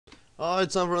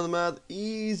It's time for another math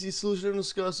easy solution to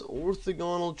discuss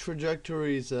orthogonal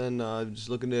trajectories, and just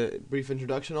looking at a brief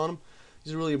introduction on them.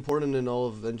 These are really important in all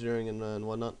of engineering and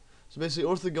whatnot. So basically,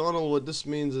 orthogonal, what this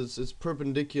means is it's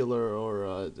perpendicular,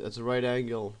 or it's a right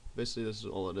angle. Basically, this is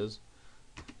all it is.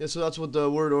 Yeah, so that's what the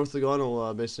word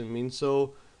orthogonal basically means.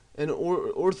 So an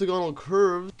orthogonal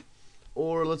curve,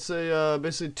 or let's say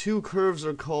basically two curves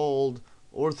are called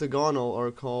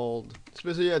orthogonal, so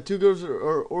basically, yeah, two curves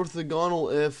are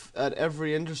orthogonal if at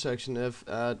every intersection, yeah,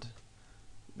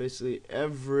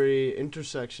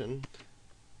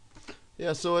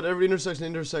 so at every intersection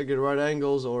intersect at right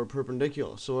angles or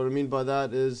perpendicular. So what I mean by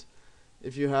that is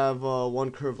if you have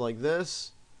one curve like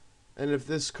this, and if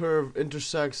this curve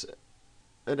intersects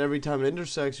at every time it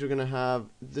intersects, you're gonna have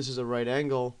this is a right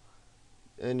angle,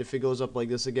 and if it goes up like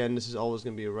this again, this is always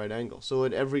going to be a right angle. So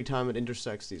at every time it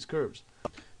intersects these curves.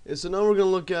 Yeah, so now we're going to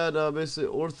look at basically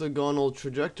orthogonal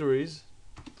trajectories.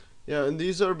 Yeah, and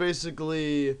these are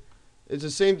basically, it's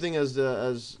the same thing as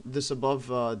this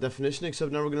above definition,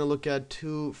 except now we're going to look at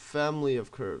two family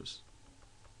of curves.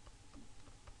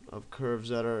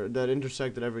 That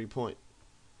intersect at every point.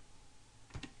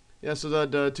 Yeah, so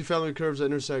that two family of curves that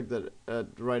intersect at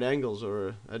right angles,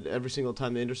 or at every single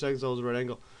time they intersect is always a right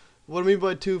angle. What I mean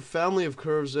by two family of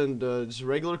curves and just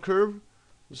regular curve,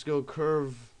 let's go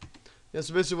curve. Yeah,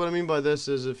 so basically what I mean by this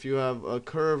is if you have a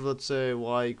curve, let's say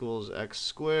y equals x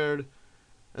squared,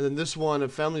 and then this one, a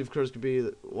family of curves could be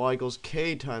y equals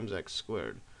k times x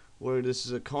squared, where this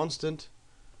is a constant,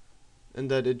 and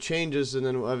that it changes, and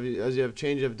then as you have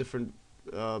change, you have different,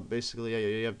 basically, yeah,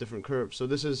 you have different curves. So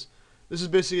this is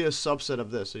basically a subset of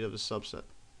this, so you have a subset.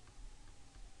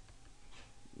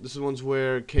 This is one's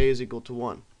where k is equal to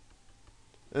 1.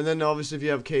 And then obviously if you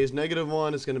have k is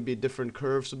 -1, it's going to be a different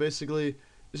curve. So basically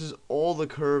this is all the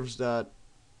curves that,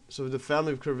 so the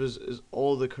family of curves is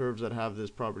all the curves that have this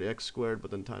property x squared but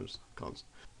then times constant.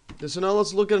 Okay, so now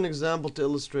let's look at an example to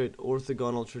illustrate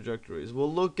orthogonal trajectories.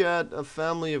 We'll look at a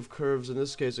family of curves, in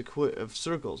this case of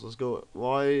circles. Let's go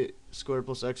y squared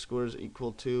plus x squared is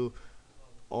equal to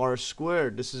r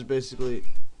squared. This is basically,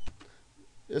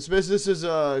 this is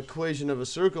a equation of a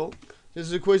circle. This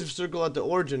is an equation of a circle at the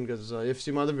origin, because if you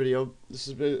see my other video, this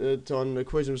is it's on the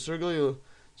equation of a circle.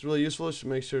 It's really useful. You should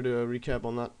make sure to recap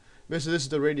on that. Basically, this is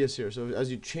the radius here. So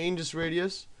as you change this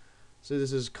radius, so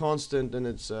this is constant, and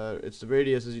it's the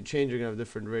radius. As you change, you're gonna have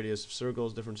different radius of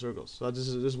circles, different circles. So this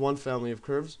is one family of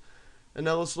curves. And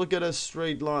now let's look at a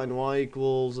straight line. Y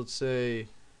equals, let's say,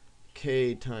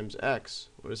 k times x.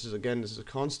 Where this is a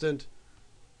constant,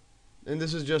 and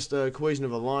this is just an equation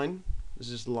of a line. This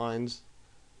is just lines.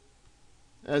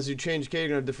 As you change k, you're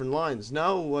gonna have different lines.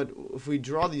 Now, what if we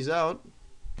draw these out?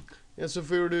 Yeah, so if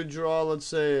we were to draw, let's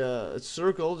say, a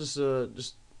circle, just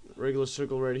regular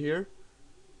circle right here.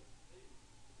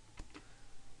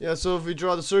 Yeah, so if we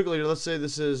draw the circle here, let's say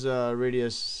this is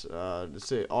radius. Let's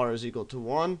say r is equal to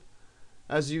 1.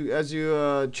 As you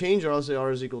change r, let's say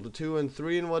r is equal to 2 and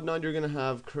 3 and whatnot, you're gonna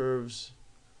have curves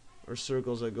or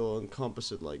circles that go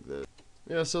encompass it like this.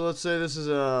 Yeah, so let's say this is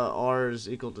r is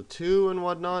equal to 2 and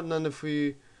whatnot, and then if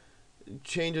we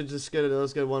change it, let's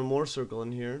get one more circle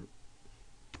in here.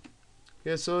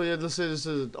 Okay, so yeah, let's say this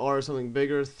is r is something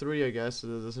bigger, 3, I guess, so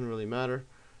it doesn't really matter.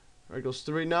 R equals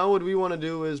 3. Now what we want to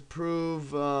do is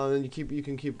prove, and you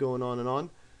can keep going on and on.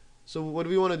 So what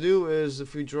we want to do is,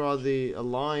 if we draw a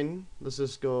line, let's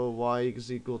just go y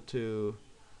is equal to,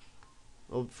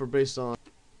 based on.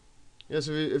 Yeah,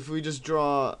 so if we just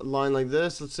draw a line like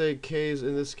this, let's say k is,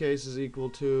 in this case, is equal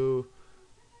to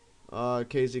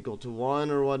k is equal to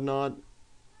 1 or whatnot,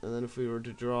 and then if we were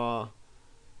to draw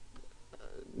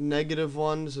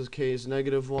 -1, this is k is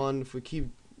 -1. If we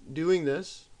keep doing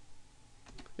this,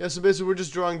 yeah, so basically we're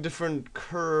just drawing different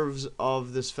curves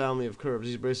of this family of curves.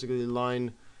 These basically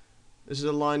this is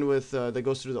a line with that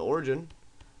goes through the origin,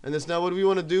 and this, now what we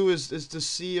want to do is to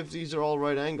see if these are all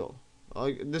right angle.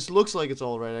 This looks like it's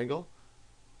all right angle.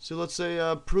 So let's say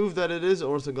prove that it is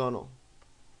orthogonal.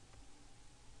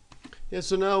 Yeah,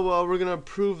 so now we're going to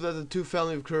prove that the two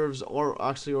family of curves are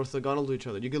actually orthogonal to each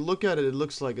other. You can look at it, it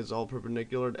looks like it's all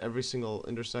perpendicular at every single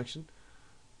intersection.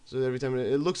 So every time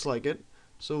it looks like it.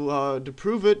 So to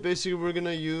prove it, basically we're going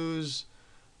to use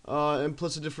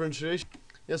implicit differentiation.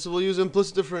 Yeah, so we'll use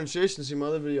implicit differentiation. See my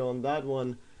other video on that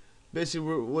one. Basically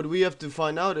what we have to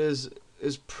find out is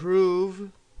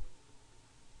prove.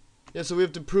 Yeah, so we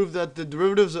have to prove that the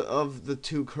derivatives of the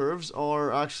two curves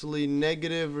are actually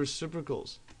negative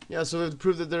reciprocals. Yeah, so we have to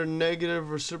prove that they're negative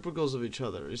reciprocals of each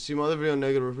other. You see my other video on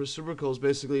negative reciprocals.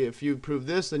 Basically, if you prove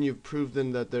this, then you've proved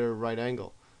then that they're right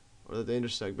angle, or that they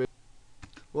intersect.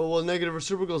 Well, what negative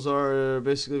reciprocals are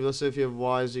basically, let's say if you have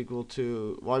y prime is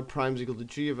equal to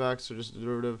g of x, or just the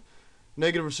derivative.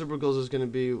 Negative reciprocals is going to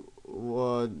be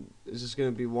just going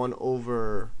to be 1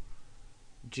 over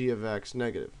g of x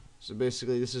negative. So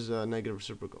basically, this is a negative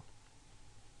reciprocal.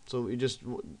 So you just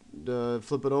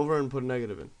flip it over and put a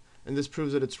negative in, and this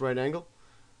proves that it's right angle.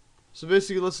 So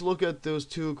basically, let's look at those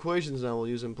two equations now. We'll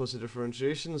use implicit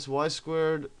differentiation. It's y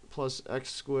squared plus x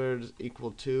squared is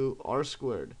equal to r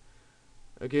squared.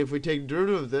 Okay, if we take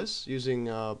derivative of this using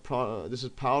this is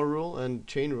power rule and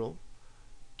chain rule,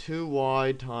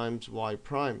 2y times y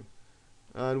prime,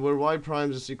 and where y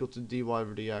prime is equal to dy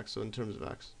over dx, so in terms of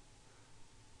x.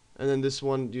 And then this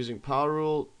one using power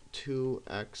rule,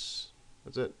 2x.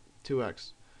 That's it,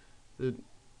 2x.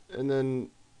 And then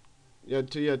and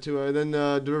then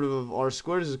derivative of r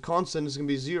squared is a constant. It's gonna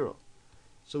be 0.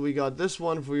 So we got this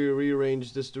one. If we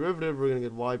rearrange this derivative, we're gonna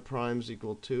get y prime is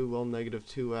equal to, well, negative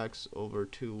 2x over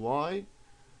 2y.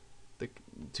 The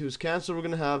 2's cancel. We're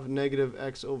gonna have negative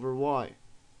x over y.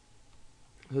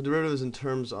 The derivative is in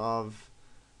terms of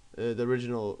the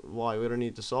original y. We don't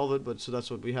need to solve it, but so that's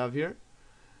what we have here.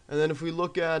 And then if we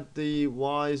look at the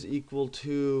y is equal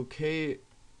to kx,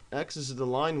 this is the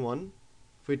line one.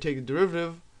 If we take the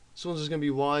derivative, this one's just going to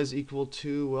be y is equal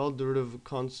to, well, derivative of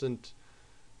constant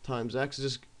times x.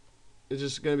 It's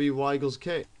just going to be y equals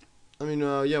k.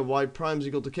 Y prime is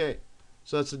equal to k.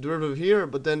 So that's the derivative here,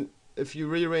 but then if you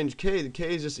rearrange k, the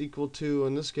k is just equal to,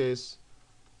 in this case,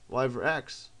 y over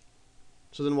x.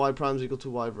 So then y prime is equal to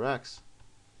y over x.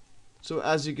 So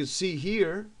as you can see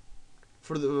here,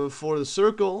 for the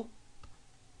circle,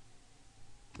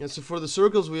 so for the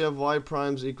circles we have y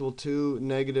prime is equal to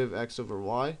negative x over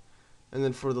y, and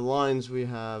then for the lines we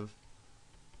have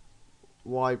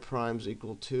y prime is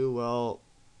equal to, well,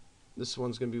 this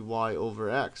one's going to be y over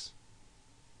x.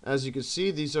 As you can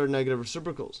see, these are negative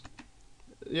reciprocals.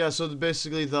 Yeah, so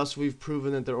basically, thus we've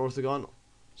proven that they're orthogonal.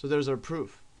 So there's our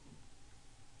proof.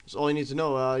 That's all you need to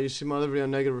know. You see my other video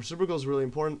on negative reciprocals, really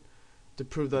important to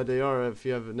prove that they are. If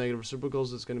you have negative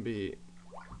reciprocals, it's going to be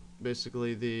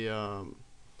basically the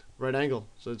right angle.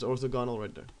 So it's orthogonal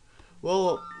right there.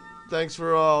 Well, thanks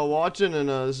for watching, and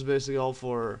this is basically all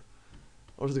for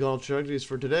orthogonal trajectories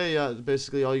for today. Yeah,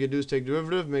 basically all you can do is take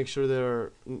derivative, make sure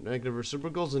they're negative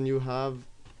reciprocals, and you have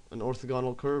an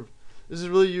orthogonal curve. This is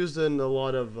really used in a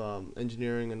lot of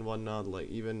engineering and whatnot, like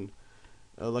even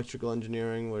electrical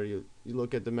engineering, where you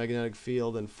look at the magnetic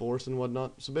field and force and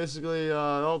whatnot. So basically,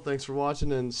 thanks for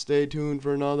watching, and stay tuned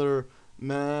for another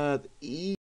Math